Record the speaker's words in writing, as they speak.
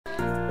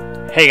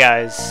Hey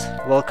guys,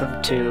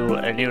 welcome to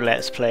a new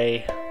Let's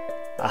Play.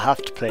 I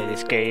have to play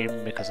this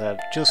game because I've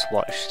just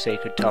watched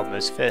Sacred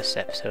Tomba's first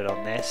episode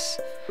on this.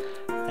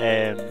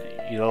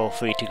 You're all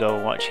free to go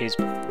and watch his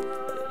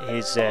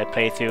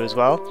playthrough as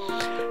well.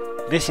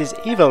 This is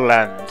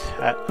Evoland,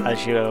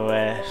 as you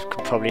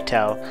can probably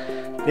tell.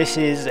 This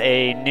is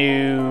a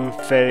new,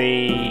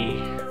 very,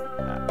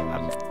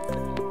 I'm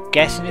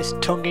guessing it's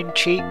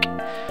tongue-in-cheek,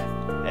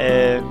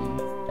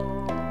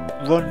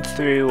 run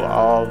through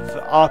of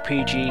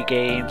RPG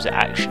games,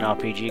 action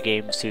RPG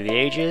games through the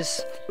ages.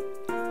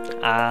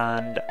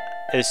 And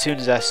as soon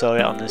as I saw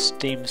it on the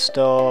Steam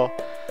store,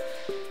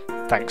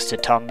 thanks to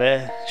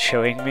Tomba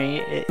showing me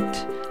it,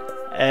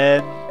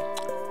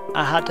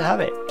 I had to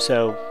have it.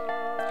 So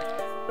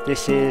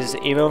this is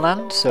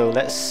Evoland, so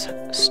let's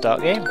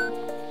start game.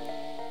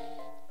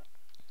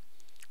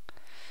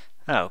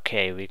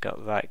 Okay, we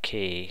got right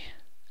key.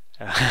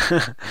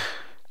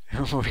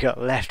 We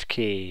got left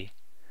key.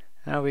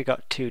 Now we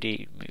got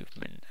 2D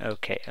movement.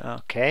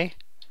 Okay.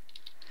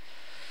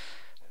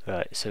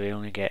 Right, so we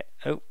only get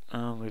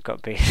we've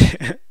got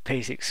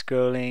basic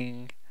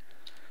scrolling.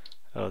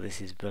 Oh, this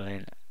is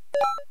brilliant.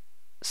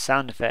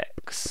 Sound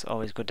effects.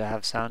 Always good to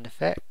have sound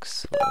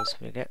effects. What else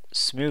do we get?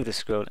 Smoother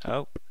scrolling.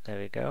 Oh, there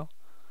we go.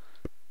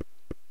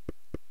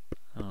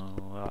 Oh,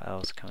 what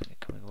else can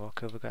we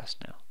walk over grass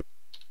now?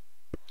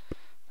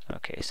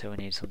 Okay, so we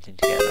need something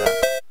to get that.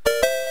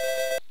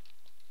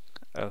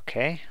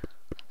 Okay.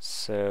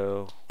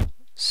 So,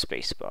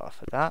 spacebar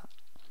for that.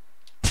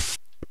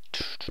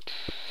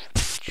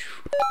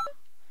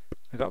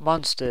 We got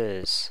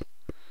monsters.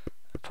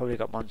 I probably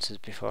got monsters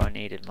before I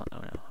needed oh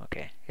no,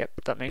 okay. Yep,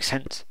 that makes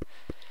sense.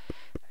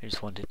 I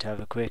just wanted to have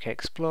a quick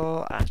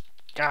explore and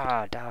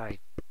die.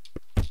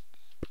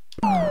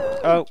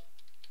 Oh!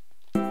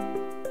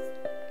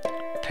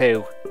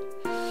 Poo.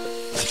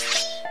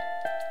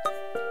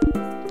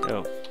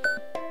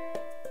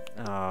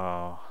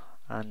 Oh,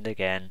 and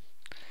again.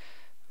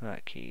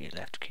 Right key,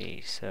 left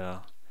key,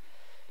 so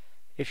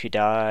if you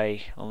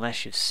die,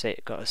 unless you've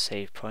got a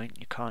save point,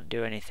 you can't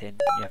do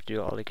anything. You have to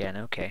do it all again.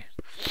 Okay,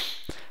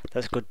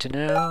 that's good to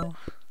know.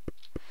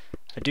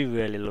 I do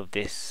really love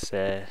this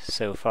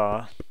so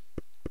far.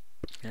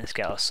 Let's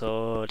get our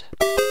sword.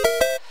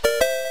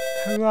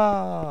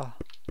 Hurrah!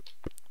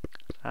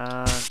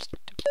 And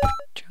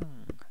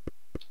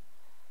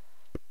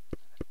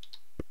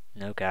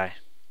no guy.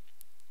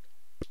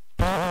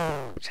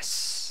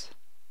 Yes!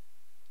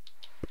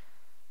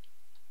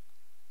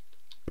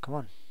 Come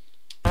on.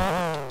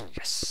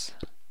 Yes.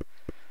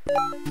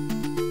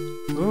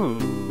 Ooh,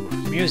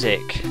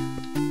 music.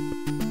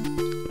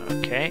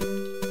 Okay.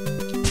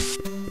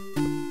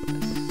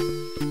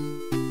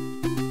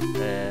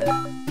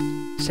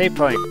 Save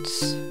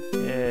points.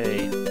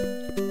 Yay.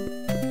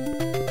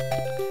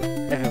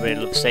 Everybody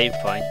loves save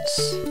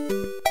points.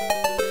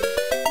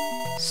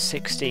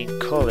 16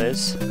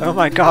 colours. Oh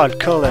my god,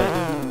 colour!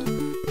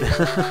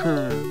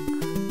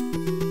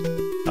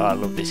 Oh, I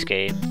love this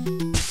game.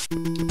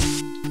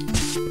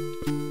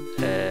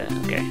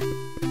 Okay.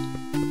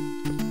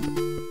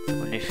 I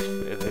wonder if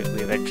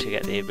we eventually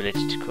get the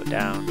ability to cut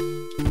down.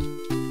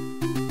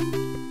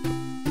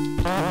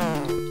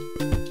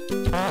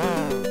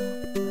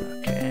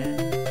 Okay.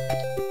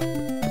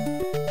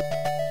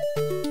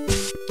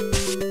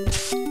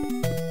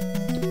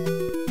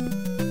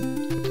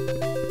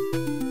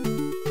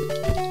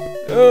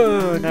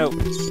 Oh no!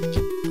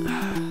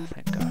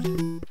 Thank God.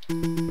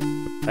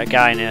 That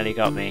guy nearly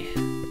got me.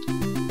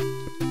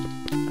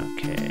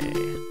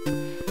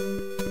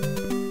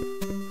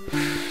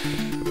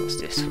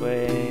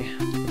 Way.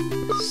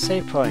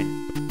 Save point.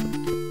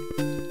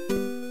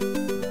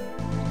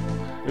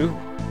 Ooh.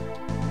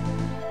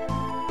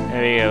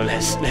 There we go.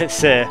 Let's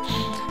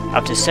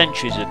after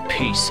centuries of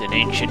peace, an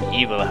ancient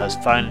evil has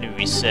finally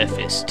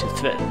resurfaced to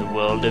threaten the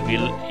world of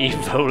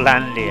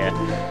Evolandia.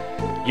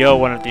 You're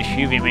one of the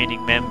few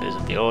remaining members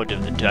of the Order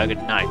of the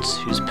Dragon Knights,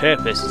 whose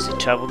purpose is to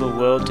travel the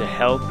world to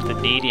help the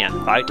needy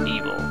and fight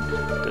evil.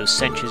 Those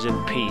centuries of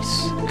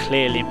peace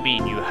clearly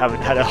mean you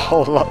haven't had a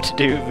whole lot to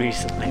do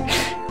recently.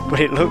 But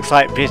it looks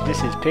like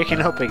business is picking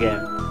up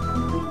again.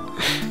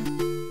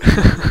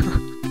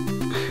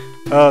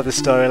 Oh, the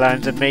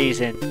storyline's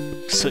amazing.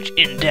 Such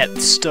in-depth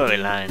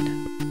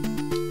storyline.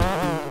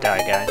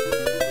 Die guy.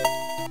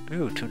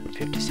 Ooh,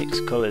 256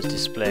 colours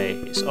display.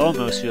 It's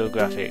almost real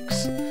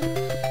graphics.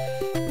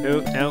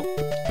 Ooh, no.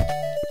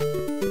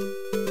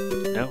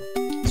 No.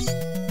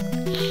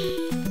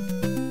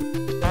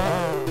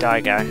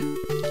 Die guy.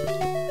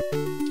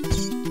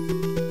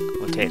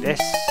 We'll take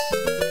this.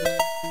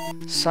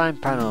 Sign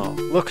panel.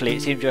 Luckily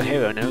it seems your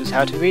hero knows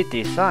how to read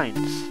these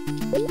signs.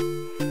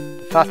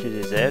 The path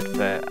is reserved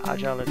for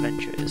agile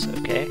adventurers,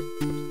 okay?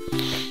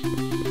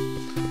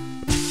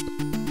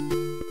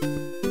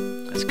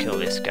 Let's kill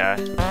this guy.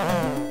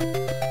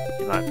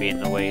 He might be in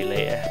the way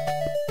later.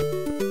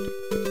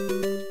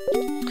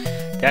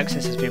 The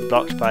access has been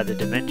blocked by the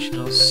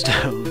dimensional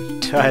stone.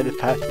 Try the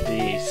path to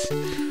the east.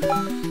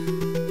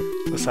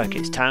 Looks like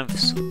it's time for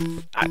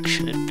some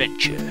action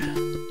adventure.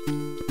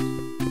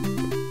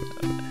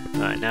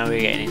 Right, now we're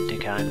getting into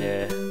kind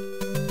of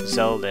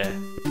Zelda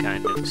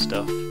kind of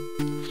stuff.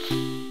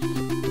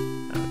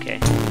 Okay.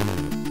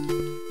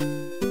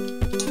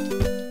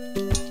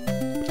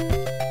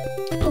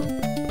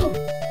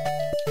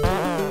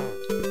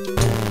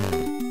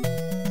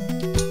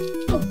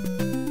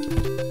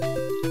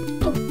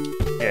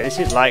 Yeah, this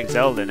is like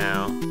Zelda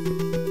now.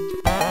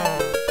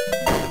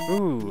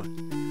 Ooh.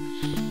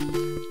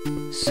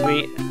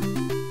 Sweet.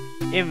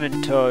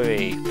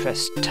 Inventory.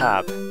 Press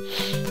tab.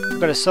 I've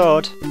got a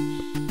sword.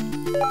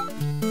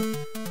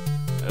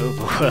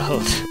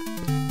 Overworld.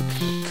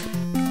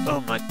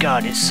 Oh my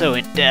god, it's so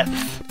in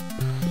depth.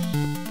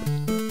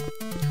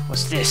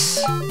 What's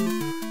this?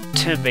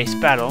 Turn-based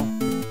battle.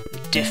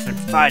 Different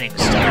fighting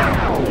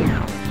style.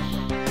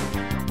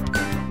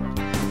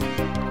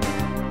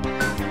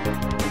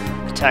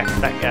 Attack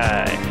that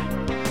guy.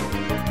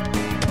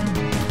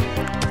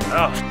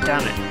 Oh,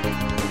 damn it.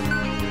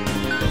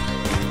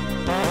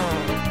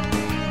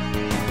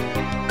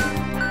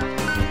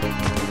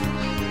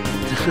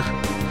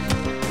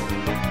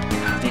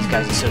 These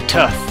guys are so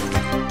tough.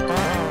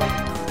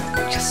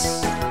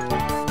 Just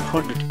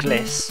 100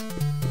 gliss.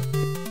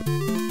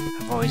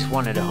 I've always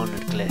wanted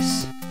 100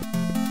 gliss.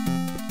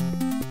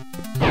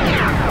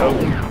 Oh,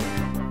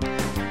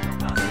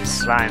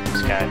 these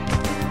slimes guy.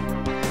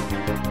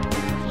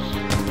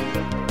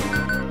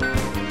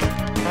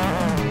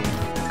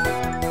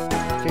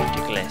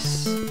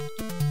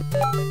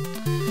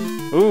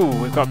 Ooh,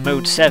 we've got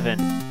mode 7.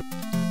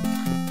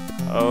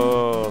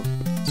 Oh,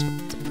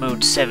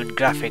 mode 7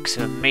 graphics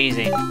are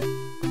amazing.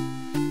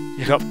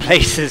 You've got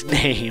place's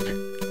name.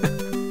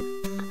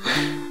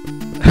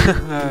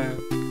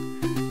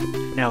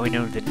 Now we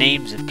know the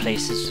names of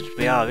places that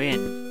we are in.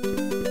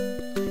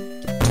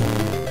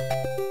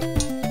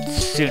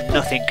 Soon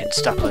nothing can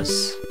stop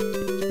us.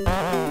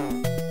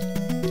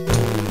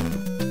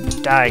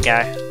 Die,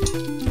 guy.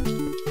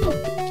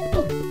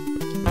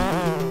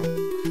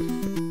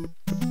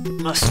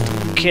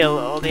 Must kill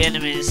all the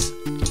enemies.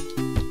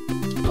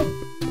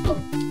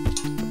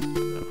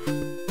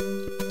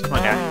 Come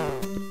on, guy.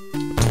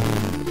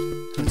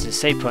 What's the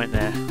save point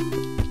there?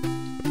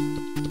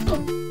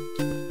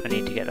 I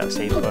need to get that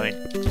save point.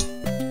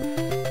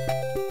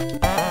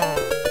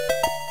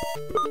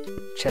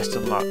 Chest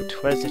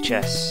unlocked. Where's the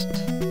chest?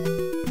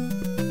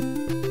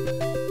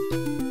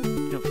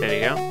 Oh, there we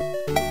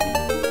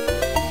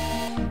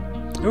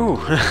go. Ooh!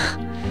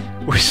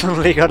 We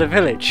suddenly got a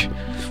village.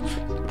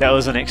 That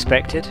was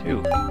unexpected.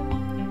 Ooh.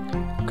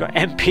 Got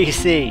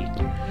NPC.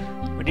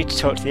 We need to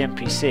talk to the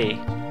NPC.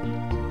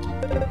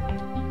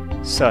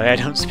 Sorry, I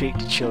don't speak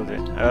to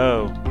children.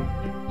 Oh.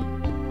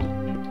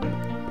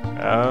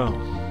 Oh.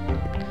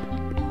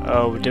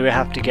 Oh, do we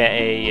have to get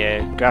a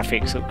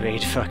graphics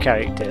upgrade for our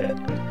character?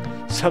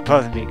 Stop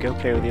bothering me, go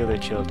play with the other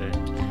children.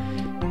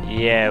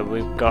 Yeah,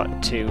 we've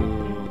got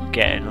to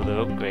get another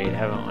upgrade,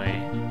 haven't we?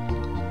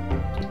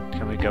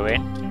 Can we go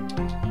in?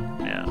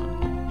 No.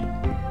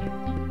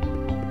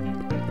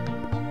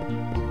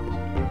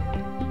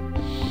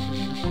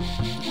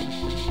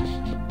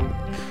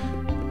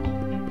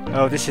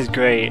 Oh, this is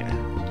great.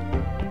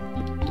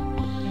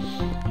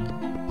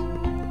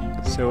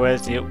 So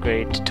where's the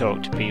upgrade to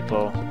talk to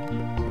people?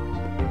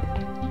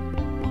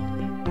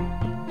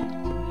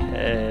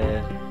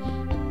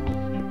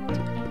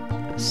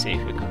 Let's see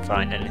if we can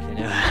find anything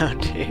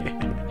around here.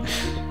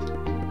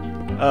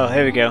 Oh,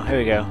 here we go, here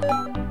we go.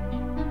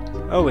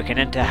 Oh, we can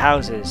enter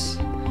houses.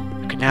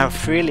 We can now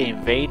freely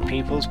invade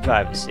people's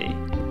privacy.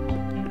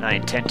 And I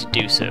intend to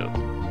do so.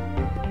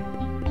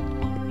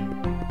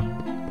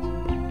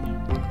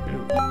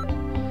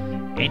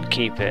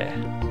 Innkeeper.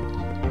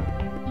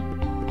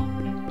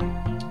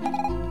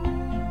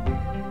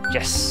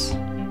 Yes.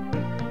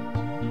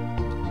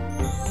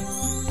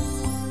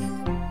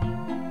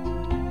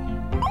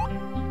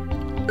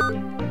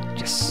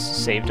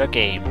 Just saved our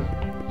game.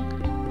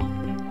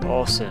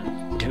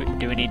 Awesome.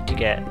 Do we need to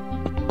get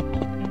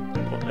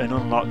an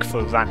unlock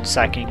for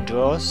ransacking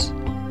drawers?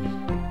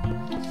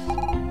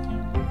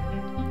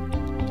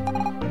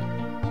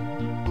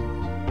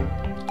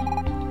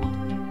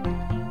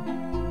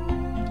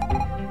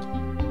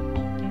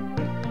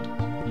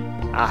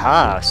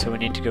 Aha, so we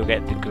need to go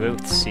get the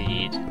growth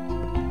seed.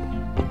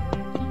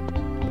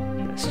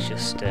 Let's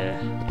just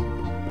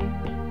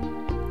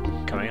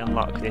can we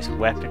unlock this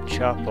weapon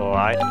shop or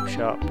item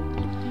shop?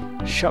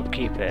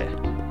 Shopkeeper.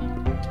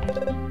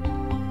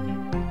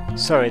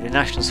 Sorry, the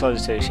National Sword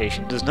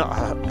Association does not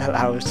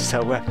allow us to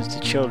sell weapons to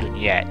children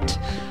yet.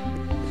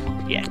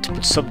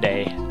 But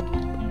someday.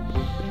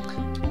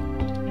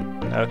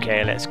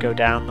 Okay, let's go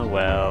down the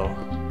well.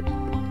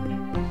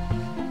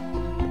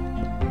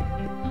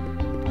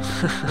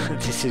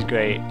 This is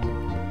great.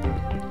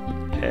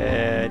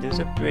 There's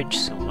a bridge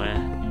somewhere.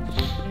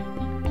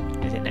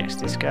 Is it next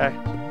to this guy?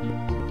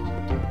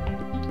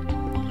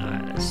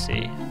 Alright, let's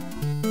see.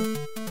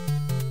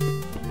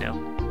 No.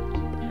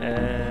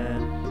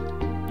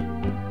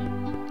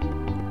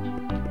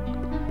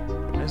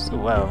 Where's the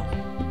well?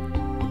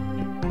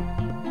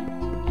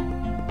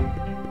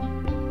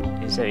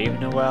 Is there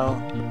even a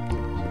well?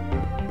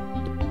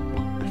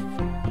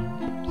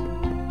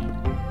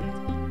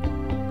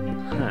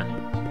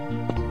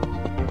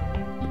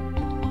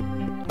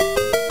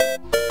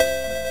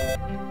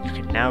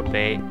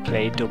 now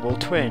play Double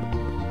Twin.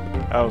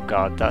 Oh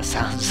god, that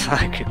sounds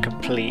like a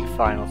complete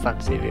Final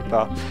Fantasy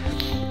rip-off.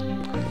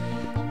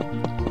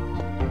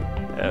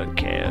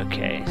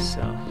 Okay,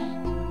 so...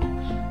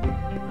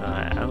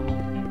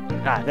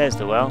 Alright, there's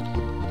the well.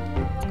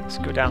 Let's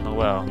go down the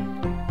well.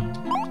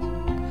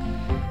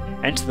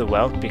 Enter the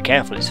well, be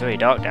careful, it's very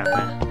dark down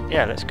there.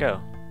 Yeah, let's go.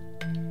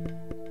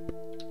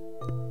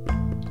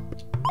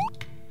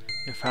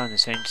 You found the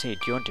same seed,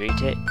 do you want to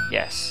eat it?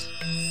 Yes.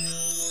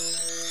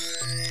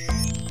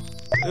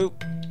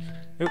 Oop,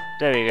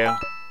 there we go.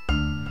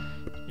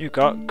 You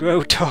got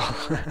grow tall.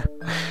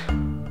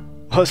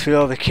 What's with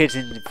all the kids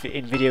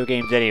in video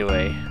games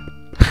anyway?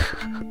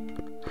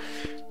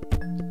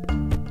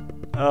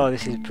 Oh,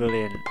 this is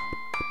brilliant.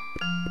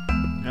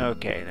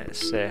 Okay,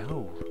 let's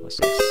oh, what's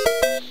this?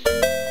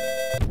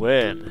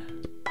 Worm.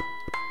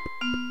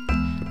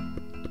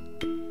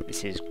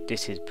 This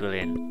is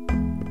brilliant.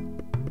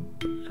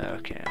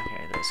 Okay,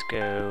 let's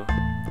go.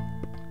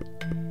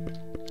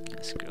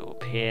 Let's go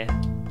up here.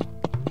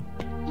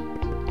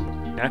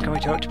 Now can we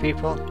talk to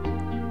people?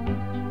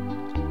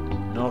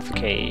 North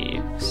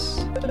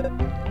Caves.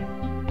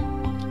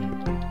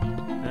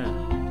 Oh.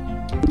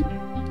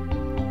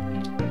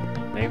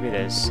 Maybe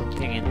there's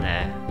something in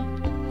there.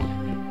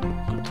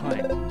 Good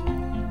point.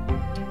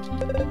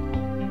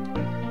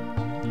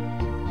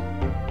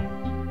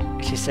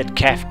 She said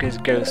Kafka's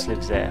ghost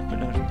lives there, but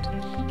not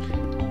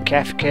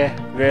Kafka,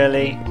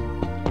 really?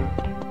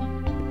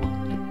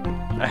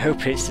 I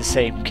hope it's the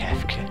same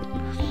Kafka.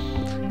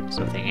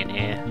 Something in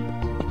here.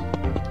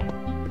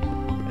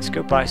 Let's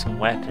go buy some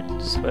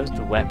weapons. Where's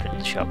the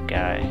weapons shop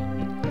guy?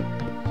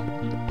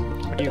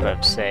 What do you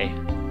have to say?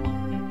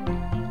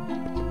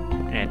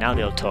 Yeah, now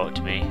they'll talk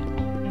to me.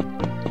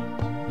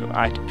 Go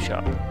item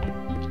shop.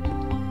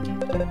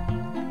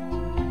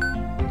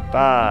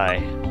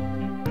 Buy.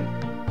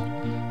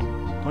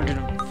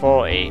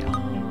 140.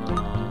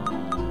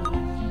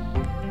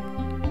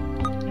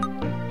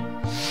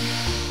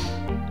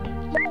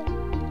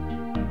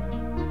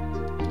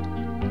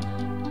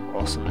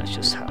 Awesome, let's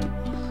just have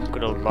a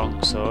good old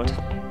longsword.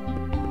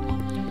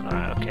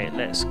 Alright, okay,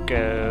 let's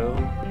go.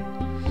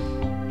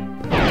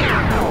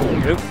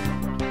 Oop.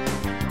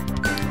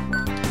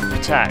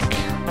 Attack.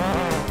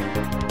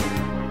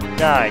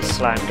 Die,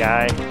 slime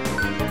guy.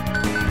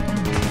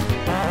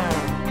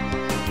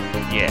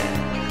 Yeah.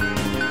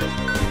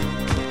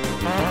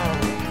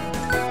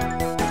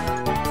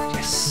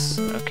 Yes.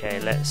 Okay,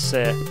 let's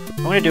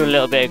I'm gonna do a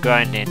little bit of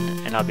grinding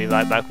and I'll be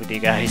right back with you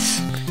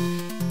guys.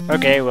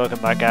 Okay, welcome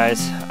back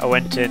guys. I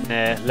went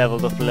and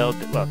leveled up a little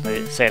bit, well I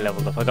didn't say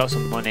leveled up, I got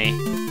some money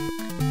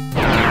and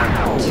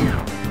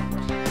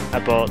I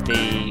bought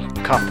the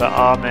copper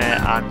armour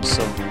and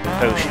some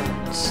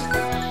potions.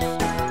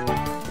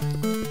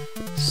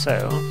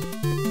 So,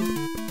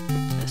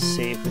 let's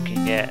see if we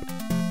can get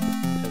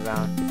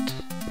around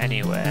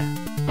anywhere.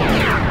 I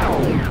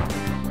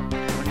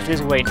wonder if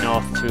there's a way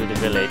north through the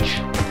village.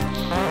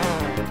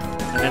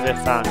 I never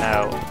found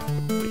out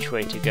which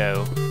way to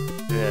go,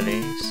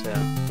 really, so...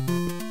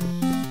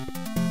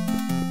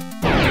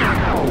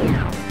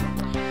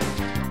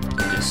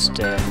 Just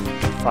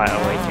fight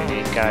our way through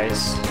these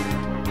guys.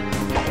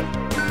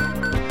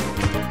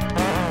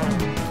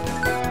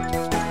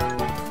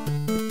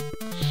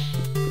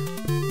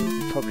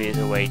 There probably is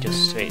a way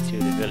just straight through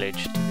the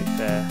village, to be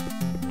fair.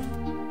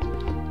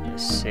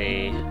 Let's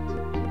see.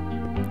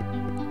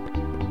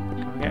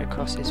 Can we get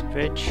across this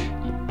bridge?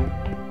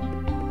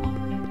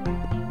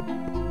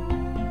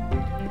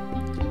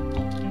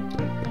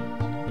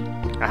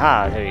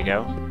 Aha, there we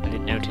go. I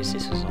didn't notice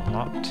this was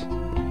unlocked.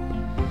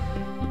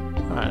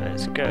 Alright,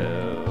 let's go.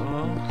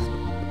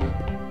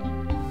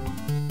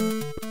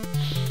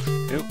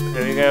 Oop,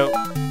 here we go.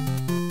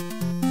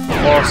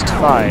 Forced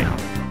fight.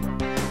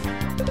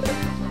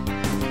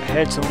 I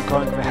heard someone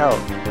calling for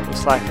help.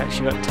 Looks like I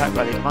actually got attacked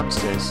by these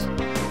monsters.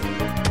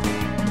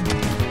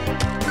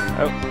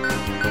 Oh.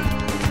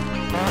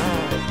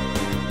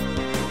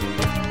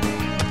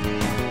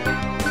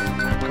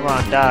 Come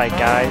on, die,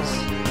 guys.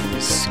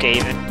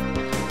 Skaven.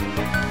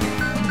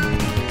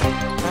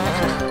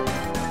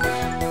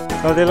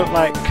 Oh, they look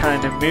like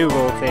kind of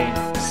mural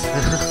things.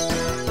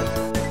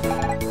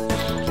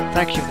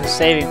 Thank you for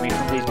saving me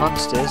from these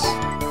monsters.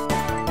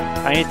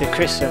 I need the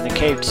crystal in the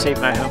cave to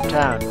save my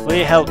hometown. Will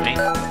you help me?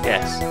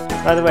 Yes.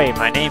 By the way,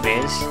 my name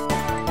is...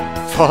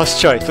 Forced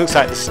choice. Looks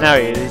like the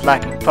scenario is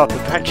lacking proper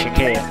branching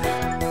here.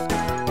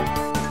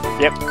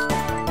 Yep.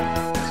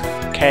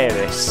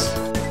 Chaos.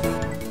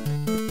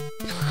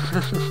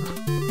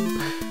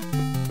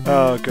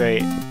 Oh,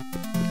 great.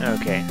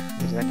 Okay.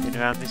 Is there anything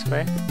around this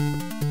way?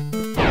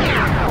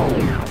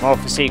 I'm all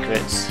for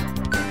secrets.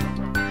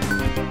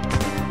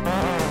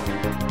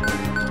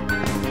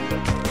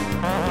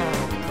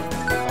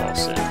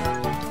 Awesome.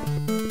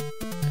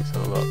 Let's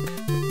have a look.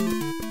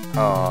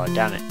 Oh,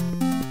 damn it.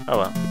 Oh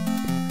well.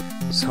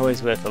 It's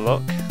always worth a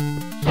look.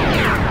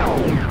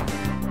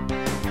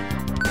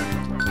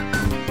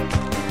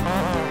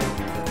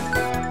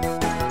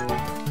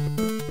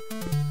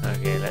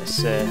 Okay, let's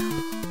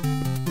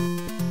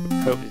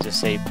Hope there's a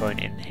save point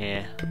in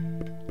here.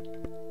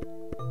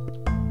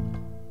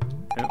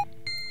 Oh.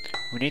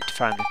 We need to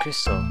find the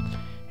crystal.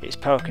 Its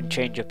power can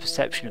change your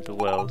perception of the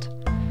world,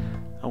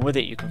 and with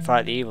it you can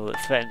fight the evil that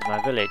threatens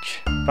my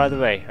village. By the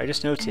way, I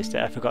just noticed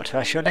that I forgot to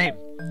ask your name.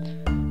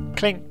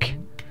 Clink!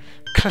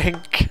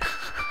 Clink!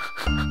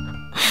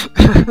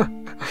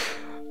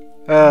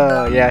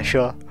 Oh, yeah,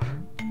 sure.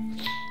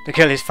 The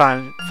girl is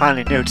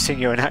finally noticing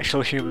you're an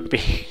actual human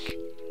being.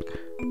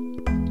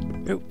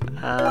 Oop,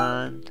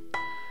 and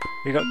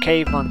we got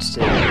cave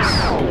monsters.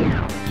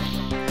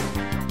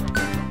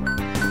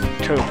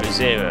 Cobra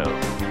Zero.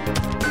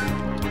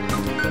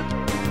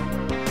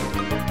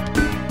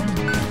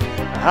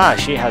 Aha,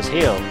 she has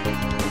heal.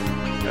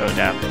 Oh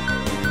damn.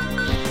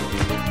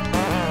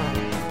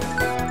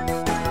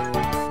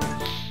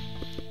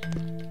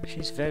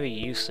 She's very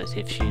useless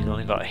if she's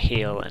only got a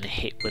heal and a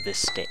hit with a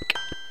stick.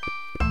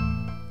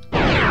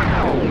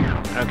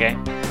 Okay.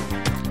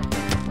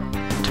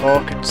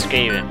 Talk and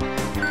Skaven.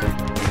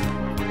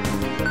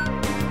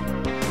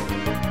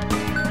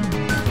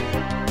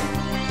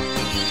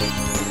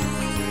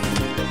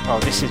 Oh,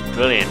 this is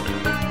brilliant.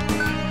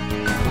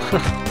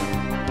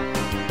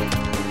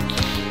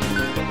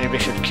 Maybe I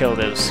should kill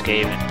those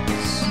Skavens.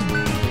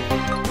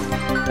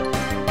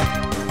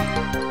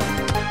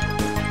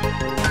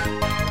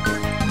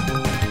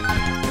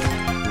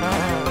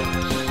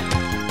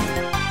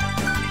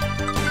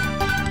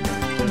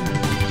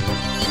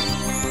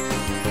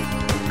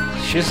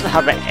 She doesn't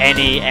have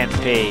any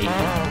MP.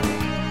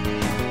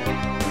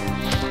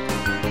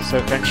 So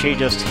can she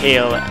just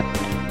heal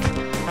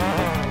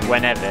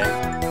whenever?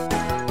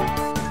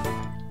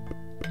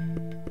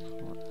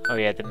 Oh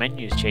yeah, the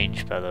menu's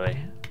changed by the way.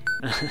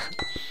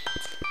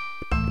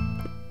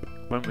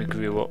 When we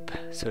grew up,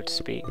 so to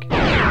speak.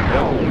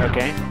 Oh,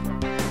 okay.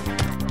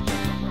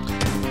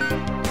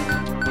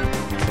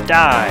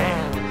 Die!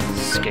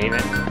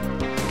 Skaven.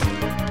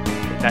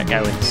 Hit that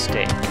guy with a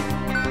stick.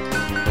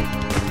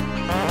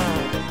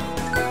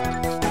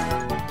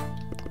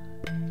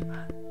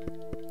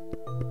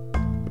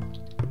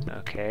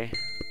 Okay.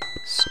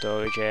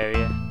 Storage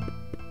area.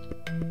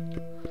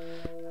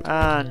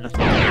 Ah,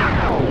 nothing.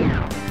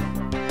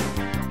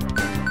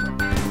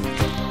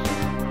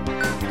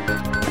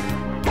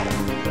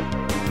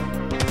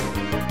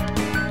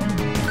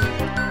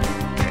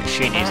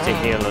 She needs to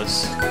heal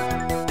us.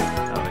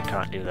 Oh, we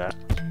can't do that.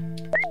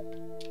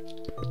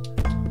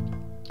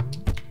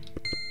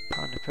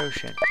 Found a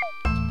potion.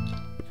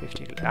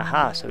 50.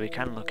 Aha, so we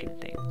can look in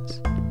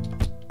things.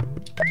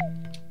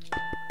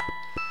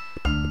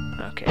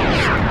 Okay, so.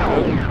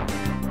 Oh.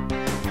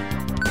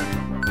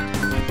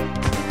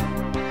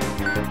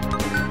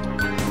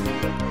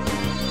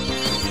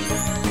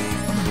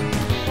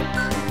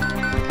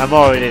 I'm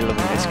already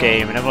loving this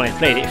game and I've only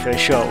played it for a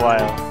short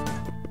while.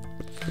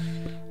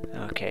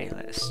 Okay,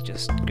 let's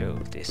just go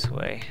this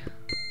way.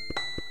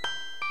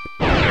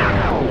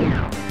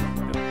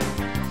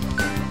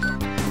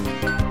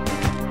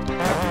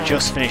 I've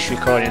just finished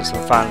recording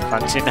some Final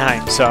Fantasy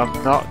IX, so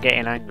I'm not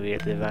getting angry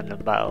at the random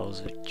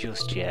battles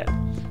just yet.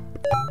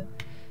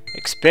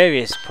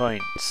 Experience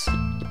points.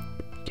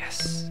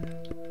 Yes.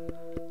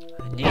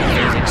 I need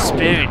those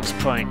experience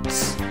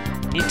points.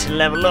 Need to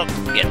level up,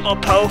 get more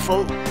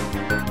powerful,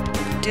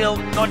 deal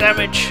more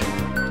damage.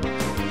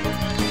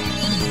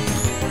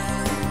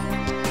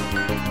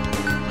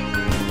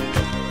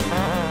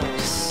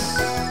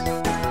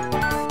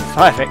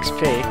 5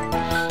 XP.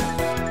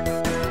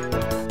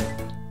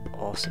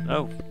 Awesome.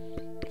 Oh,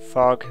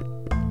 fog.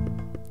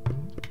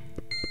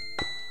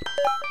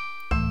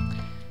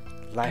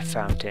 Life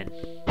fountain.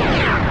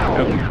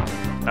 Oh,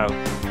 oh,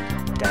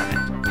 damn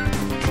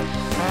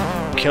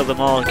it. Kill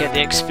them all, get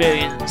the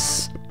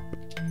experience.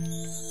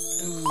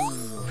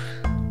 Ooh.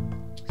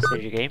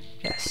 Save your game?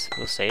 Yes,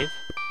 we'll save.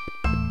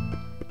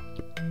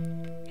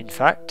 In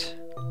fact,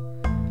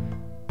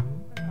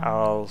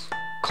 I'll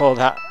call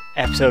that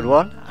episode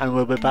 1 and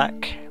we'll be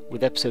back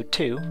with episode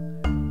 2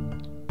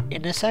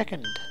 in a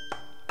second.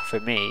 For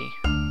me,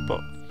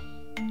 but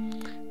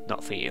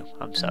not for you.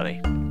 I'm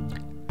sorry.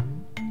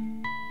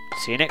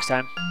 See you next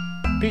time.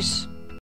 Peace.